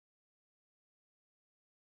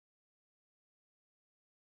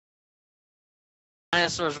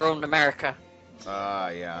dinosaurs roamed America.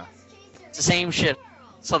 Yeah. It's the same shit.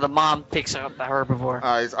 So the mom picks up the herbivore.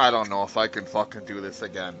 I don't know if I can fucking do this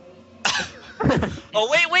again. Oh,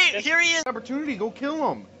 wait, here he is! Opportunity, go kill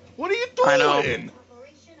him! What are you doing? I know.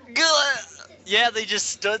 Good. Yeah, they just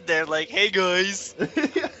stood there like, hey guys!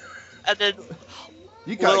 And then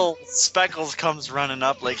little Speckles comes running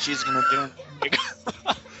up like she's gonna do it.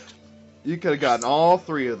 You could have gotten all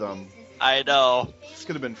three of them. I know. This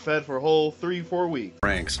could have been fed for a whole 3-4 weeks.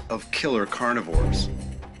 Ranks of killer carnivores.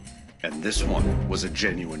 And this one was a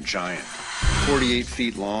genuine giant. 48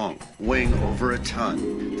 feet long, weighing over a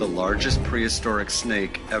ton. The largest prehistoric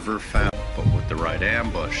snake ever found. But with the right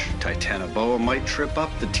ambush, Titanoboa might trip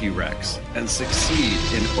up the T-Rex and succeed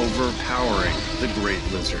in overpowering the Great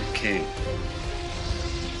Lizard King.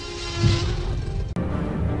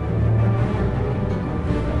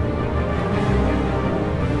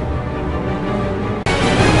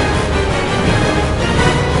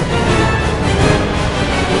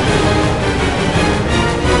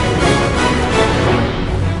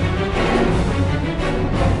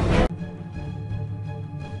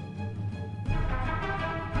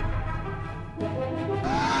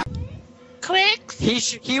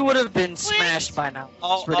 He would have been smashed by now.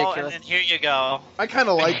 It's ridiculous. And then here you go. I kind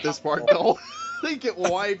of like this part though. They get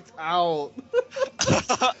wiped out.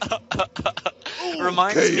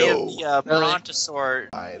 Reminds me of the Brontosaur.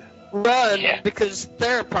 Run, because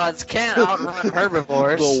theropods can't outrun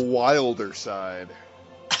herbivores. The wilder side.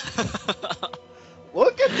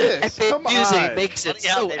 Look at this! Epic Come music on! makes it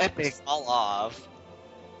Yeah, so they epic. fall off.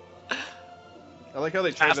 I like how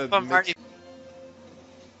they try Half to of them mix... already.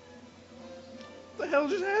 What the hell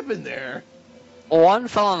just happened there? One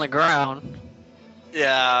fell on the ground.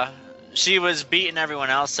 Yeah, she was beating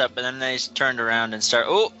everyone else up, but then they turned around and started.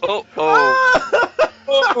 I'm Oh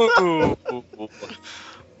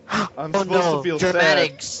supposed no, to feel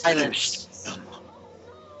dramatic sad. silence.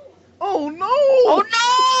 Oh no! Oh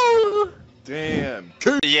no! Damn.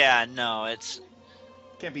 Yeah, no, it's.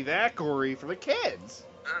 Can't be that gory for the kids.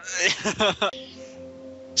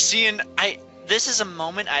 Seeing, this is a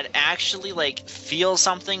moment I'd actually like feel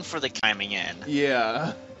something for the climbing in.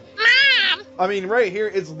 Yeah. Mom! I mean, right here,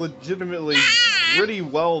 it's legitimately pretty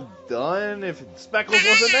well done if Speckles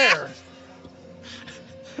wasn't there.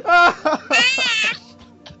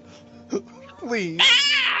 Please.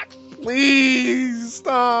 Please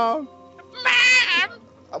stop.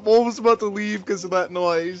 I'm almost about to leave because of that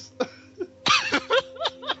noise.